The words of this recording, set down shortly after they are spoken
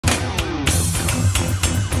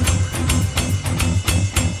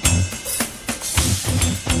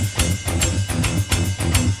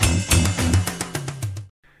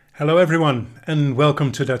Hello everyone and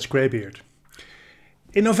welcome to Dutch Greybeard.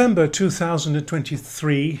 In November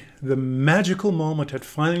 2023, the magical moment had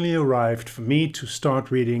finally arrived for me to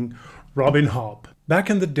start reading Robin Hobb.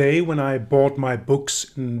 Back in the day when I bought my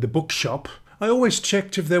books in the bookshop, I always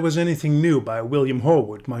checked if there was anything new by William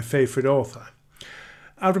Horwood, my favorite author.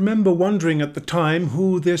 I remember wondering at the time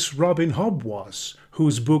who this Robin Hobb was,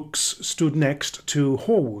 whose books stood next to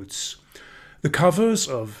Horwood's. The covers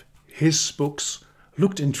of his books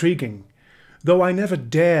looked intriguing, though I never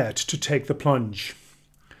dared to take the plunge.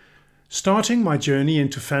 Starting my journey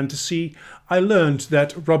into fantasy, I learned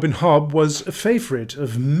that Robin Hobb was a favorite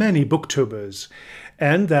of many booktubers,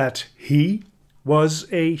 and that he was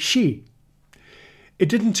a she. It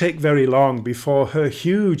didn't take very long before her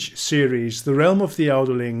huge series, The Realm of the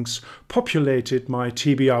Elderlings, populated my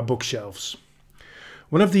TBR bookshelves.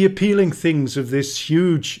 One of the appealing things of this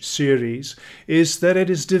huge series is that it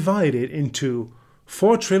is divided into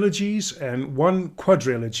 4 trilogies and 1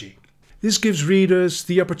 quadrilogy. This gives readers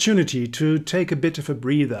the opportunity to take a bit of a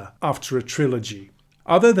breather after a trilogy,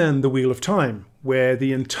 other than The Wheel of Time, where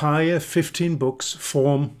the entire 15 books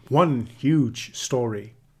form one huge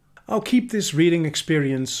story. I'll keep this reading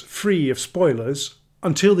experience free of spoilers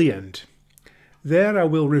until the end. There I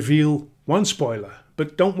will reveal one spoiler,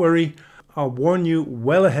 but don't worry, I'll warn you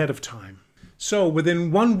well ahead of time. So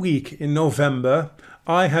within 1 week in November,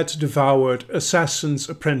 I had devoured Assassin's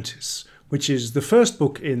Apprentice, which is the first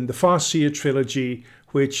book in the Farseer Trilogy,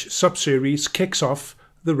 which subseries kicks off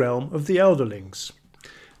The Realm of the Elderlings.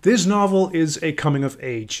 This novel is a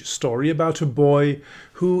coming-of-age story about a boy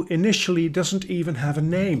who initially doesn't even have a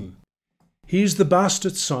name. He's the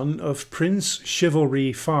bastard son of Prince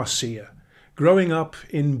Chivalry Farseer, growing up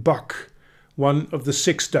in Buck, one of the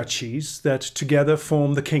 6 duchies that together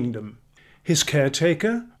form the kingdom. His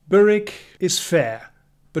caretaker, Burick, is fair,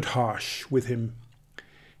 but harsh with him.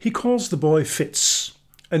 He calls the boy Fitz,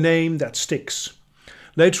 a name that sticks.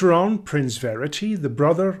 Later on, Prince Verity, the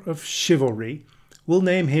brother of Chivalry, will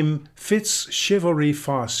name him Fitz Chivalry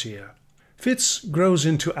Farseer. Fitz grows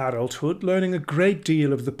into adulthood, learning a great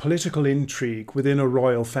deal of the political intrigue within a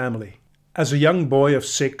royal family. As a young boy of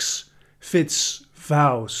 6, Fitz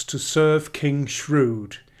vows to serve King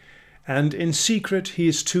Shrewd, and in secret he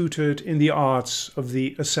is tutored in the arts of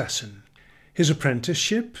the assassin. His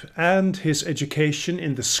apprenticeship and his education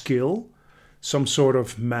in the skill, some sort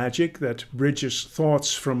of magic that bridges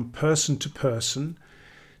thoughts from person to person,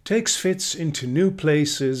 takes Fitz into new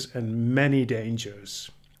places and many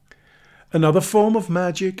dangers. Another form of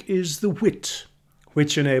magic is the wit,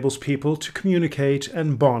 which enables people to communicate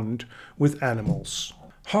and bond with animals.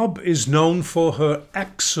 Hobb is known for her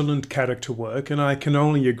excellent character work, and I can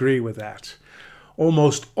only agree with that.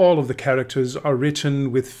 Almost all of the characters are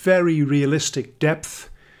written with very realistic depth,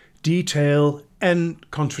 detail, and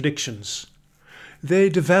contradictions. They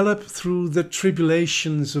develop through the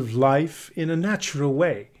tribulations of life in a natural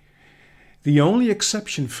way. The only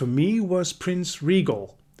exception for me was Prince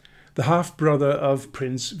Regal, the half-brother of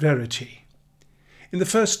Prince Verity. In the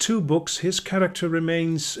first 2 books, his character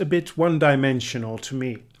remains a bit one-dimensional to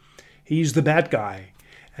me. He's the bad guy,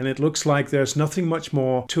 and it looks like there's nothing much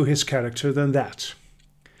more to his character than that.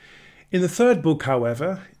 In the 3rd book,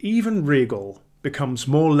 however, even Regal becomes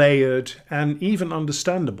more layered and even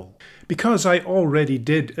understandable. Because I already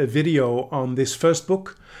did a video on this first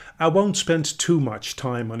book, I won't spend too much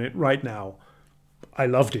time on it right now. I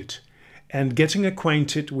loved it, and getting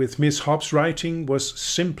acquainted with Miss Hobb's writing was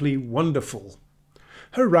simply wonderful.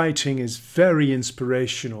 Her writing is very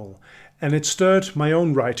inspirational, and it stirred my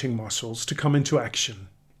own writing muscles to come into action.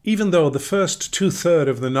 Even though the first 2/3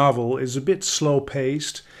 of the novel is a bit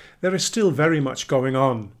slow-paced, there is still very much going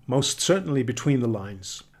on, most certainly between the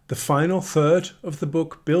lines. The final third of the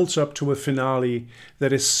book builds up to a finale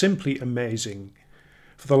that is simply amazing.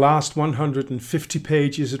 For the last 150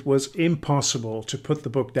 pages it was impossible to put the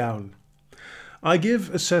book down. I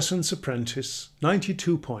give Assassin's Apprentice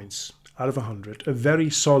 92 points out of 100, a very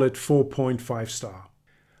solid 4.5 star.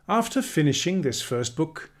 After finishing this first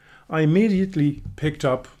book, I immediately picked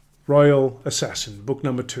up Royal Assassin, book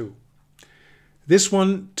number 2. This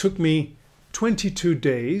one took me 22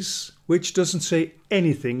 days, which doesn't say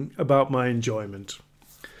anything about my enjoyment.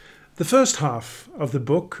 The first half of the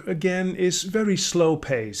book, again, is very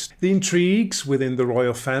slow-paced. The intrigues within the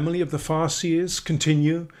royal family of the Farseers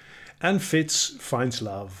continue, and Fitz finds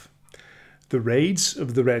love. The raids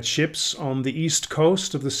of the Red Ships on the east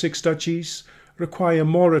coast of the 6 duchies require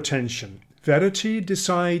more attention. Verity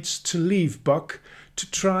decides to leave Buck to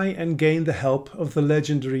try and gain the help of the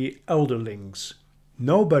legendary Elderlings.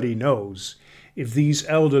 Nobody knows if these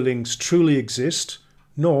Elderlings truly exist,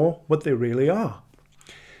 nor what they really are.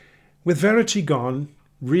 With Verity gone,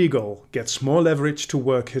 Regal gets more leverage to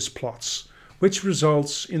work his plots, which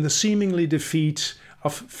results in the seemingly defeat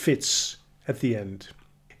of Fitz at the end.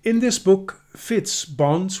 In this book, Fitz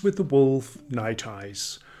bonds with the wolf Night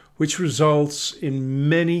Eyes, which results in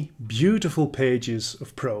many beautiful pages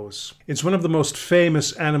of prose. It's one of the most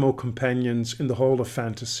famous animal companions in the whole of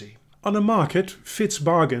fantasy. On a market, Fitz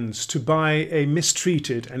bargains to buy a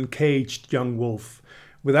mistreated and caged young wolf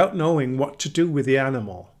without knowing what to do with the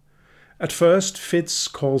animal. At first, Fitz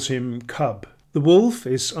calls him Cub. The wolf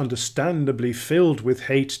is understandably filled with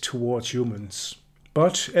hate towards humans.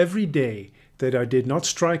 But every day that I did not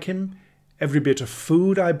strike him, every bit of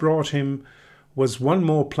food I brought him, was one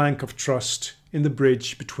more plank of trust in the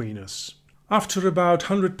bridge between us. After about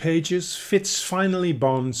 100 pages, Fitz finally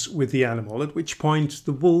bonds with the animal, at which point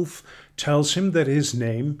the wolf tells him that his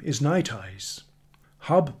name is Night Eyes.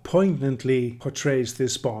 Hobb poignantly portrays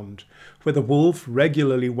this bond, where the wolf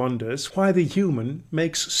regularly wonders why the human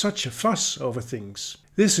makes such a fuss over things.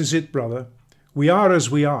 This is it, brother. We are as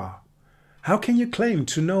we are. How can you claim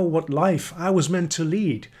to know what life I was meant to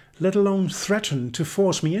lead, let alone threaten to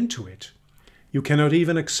force me into it? You cannot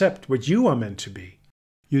even accept what you are meant to be.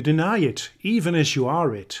 You deny it, even as you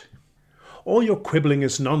are it. All your quibbling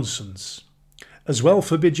is nonsense. As well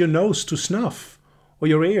forbid your nose to snuff, or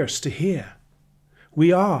your ears to hear.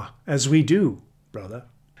 We are as we do, brother.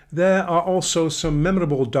 There are also some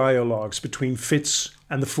memorable dialogues between Fitz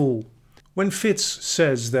and the Fool. When Fitz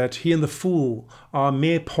says that he and the Fool are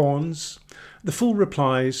mere pawns, the Fool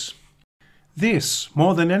replies, "This,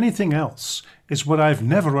 more than anything else, is what I've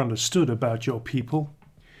never understood about your people.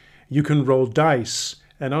 You can roll dice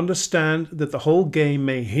and understand that the whole game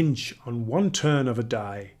may hinge on one turn of a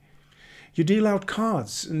die. You deal out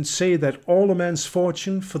cards and say that all a man's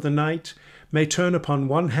fortune for the night may turn upon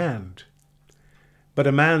one hand. But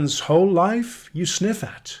a man's whole life you sniff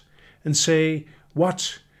at and say,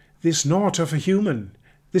 what, this naught of a human,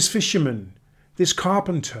 this fisherman, this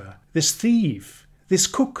carpenter, this thief, this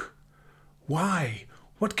cook, why,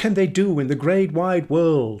 what can they do in the great wide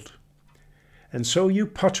world? And so you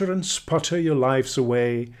putter and sputter your lives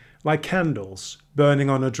away like candles burning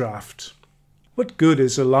on a draught. What good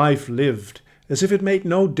is a life lived as if it made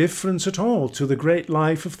no difference at all to the great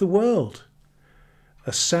life of the world?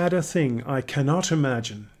 A sadder thing I cannot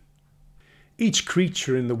imagine. Each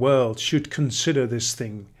creature in the world should consider this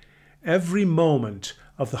thing, every moment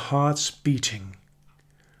of the heart's beating.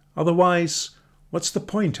 Otherwise, what's the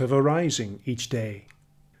point of arising each day?"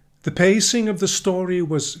 The pacing of the story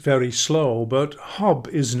was very slow, but Hobb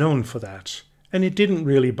is known for that, and it didn't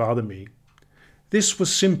really bother me. This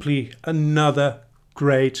was simply another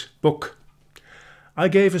great book. I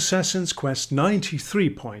gave Assassin's Quest 93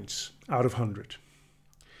 points out of 100.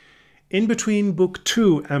 In between Book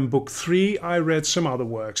 2 and Book 3, I read some other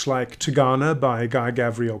works like Tagana by Guy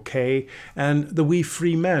Gavriel Kay and The We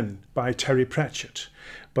Free Men by Terry Pratchett.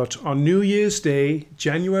 But on New Year's Day,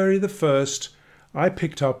 January the 1st, I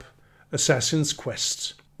picked up Assassin's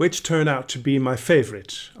Quest, which turned out to be my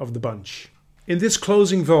favorite of the bunch. In this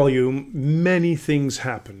closing volume, many things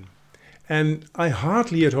happen, and I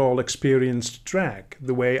hardly at all experienced drag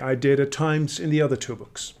the way I did at times in the other two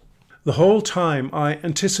books. The whole time I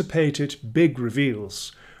anticipated big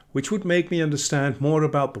reveals, which would make me understand more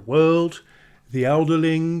about the world, the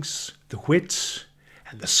Elderlings, the wit,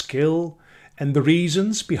 and the skill, and the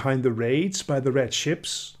reasons behind the raids by the red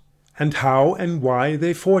ships, and how and why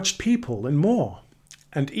they forged people and more.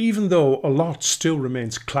 And even though a lot still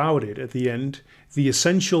remains clouded at the end, the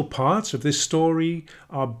essential parts of this story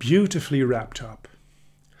are beautifully wrapped up.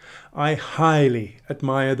 I highly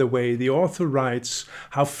admire the way the author writes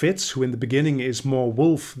how Fitz, who in the beginning is more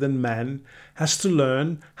wolf than man, has to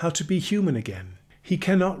learn how to be human again. He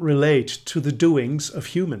cannot relate to the doings of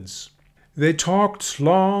humans. They talked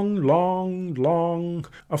long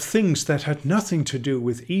of things that had nothing to do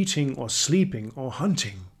with eating or sleeping or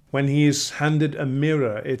hunting. When he is handed a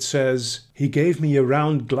mirror, it says, "He gave me a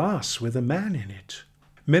round glass with a man in it."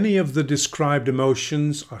 Many of the described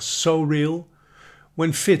emotions are so real.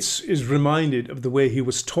 When Fitz is reminded of the way he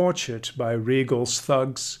was tortured by Regal's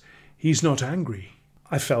thugs, he's not angry.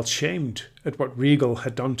 I felt shamed at what Regal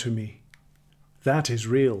had done to me. That is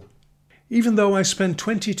real. Even though I spent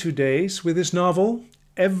 22 days with this novel,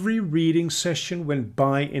 every reading session went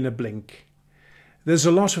by in a blink. There's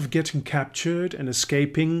a lot of getting captured and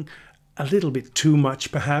escaping, a little bit too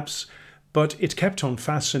much perhaps, but it kept on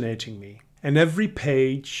fascinating me. And every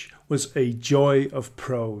page was a joy of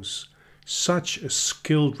prose. Such a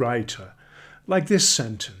skilled writer, like this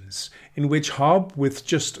sentence, in which Hobb, with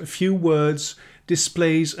just a few words,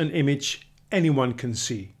 displays an image anyone can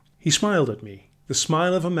see. He smiled at me, the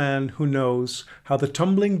smile of a man who knows how the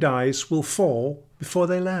tumbling dice will fall before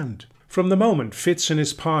they land. From the moment Fitz and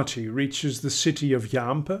his party reaches the city of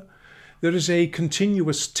Yampe, there is a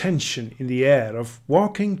continuous tension in the air of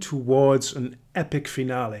walking towards an epic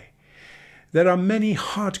finale. There are many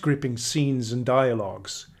heart-gripping scenes and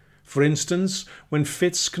dialogues. For instance, when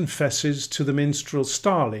Fitz confesses to the minstrel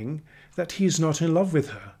Starling that he is not in love with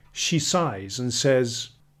her, she sighs and says,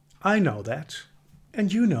 "I know that,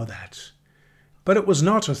 and you know that." But it was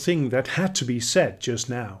not a thing that had to be said just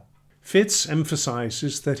now. Fitz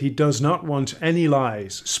emphasizes that he does not want any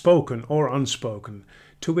lies, spoken or unspoken,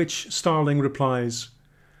 to which Starling replies,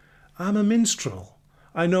 "I'm a minstrel.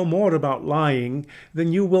 I know more about lying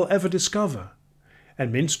than you will ever discover.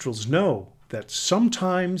 And minstrels know that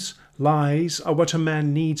sometimes lies are what a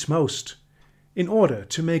man needs most, in order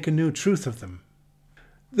to make a new truth of them."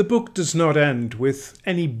 The book does not end with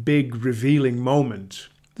any big revealing moment.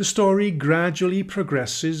 The story gradually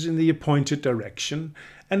progresses in the appointed direction,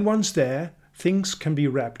 and once there, things can be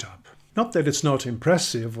wrapped up. Not that it's not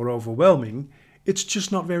impressive or overwhelming, it's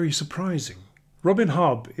just not very surprising. Robin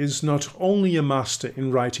Hobb is not only a master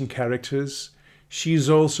in writing characters, she is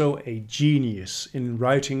also a genius in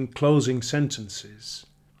writing closing sentences.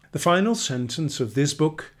 The final sentence of this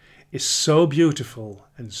book is so beautiful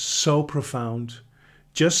and so profound,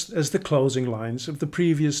 just as the closing lines of the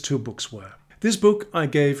previous two books were. This book I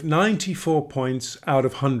gave 94 points out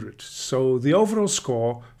of 100, so the overall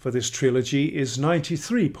score for this trilogy is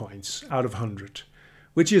 93 points out of 100,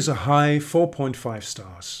 which is a high 4.5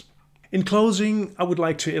 stars. In closing, I would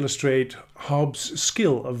like to illustrate Hobb's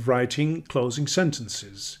skill of writing closing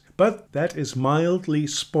sentences, but that is mildly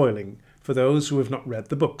spoiling for those who have not read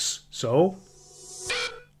the books, so...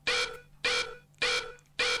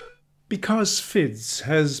 Because Fitz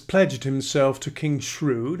has pledged himself to King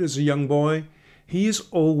Shrewd as a young boy, he is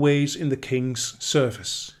always in the king's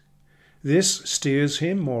service. This steers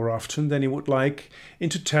him, more often than he would like,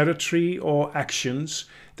 into territory or actions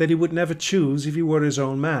that he would never choose if he were his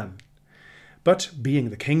own man. But being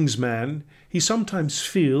the king's man, he sometimes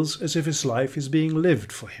feels as if his life is being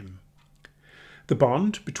lived for him. The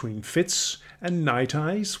bond between Fitz and Night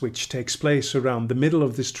Eyes, which takes place around the middle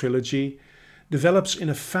of this trilogy, develops in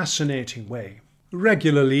a fascinating way.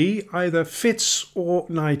 Regularly, either Fitz or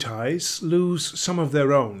Night Eyes lose some of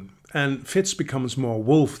their own, and Fitz becomes more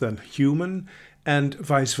wolf than human, and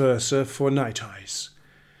vice versa for Night Eyes.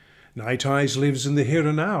 Night Eyes lives in the here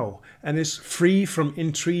and now, and is free from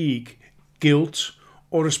intrigue, guilt,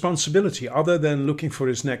 or responsibility other than looking for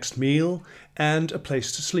his next meal and a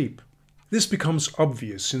place to sleep. This becomes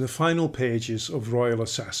obvious in the final pages of Royal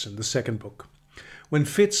Assassin, the second book, when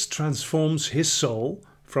Fitz transforms his soul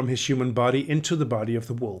from his human body into the body of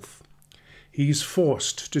the wolf. He is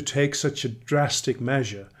forced to take such a drastic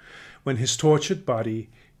measure when his tortured body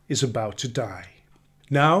is about to die.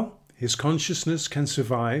 Now his consciousness can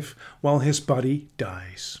survive while his body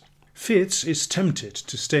dies. Fitz is tempted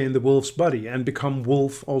to stay in the wolf's body and become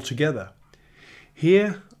wolf altogether.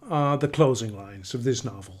 Here are the closing lines of this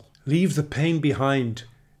novel. "Leave the pain behind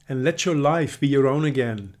and let your life be your own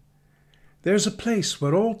again. There's a place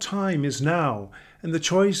where all time is now and the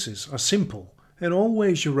choices are simple and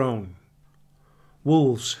always your own.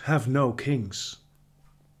 Wolves have no kings."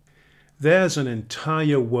 There's an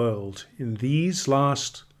entire world in these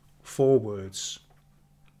last 4 words.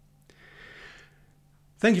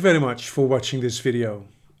 Thank you very much for watching this video.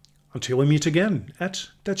 Until we meet again at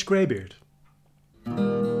Dutch Greybeard.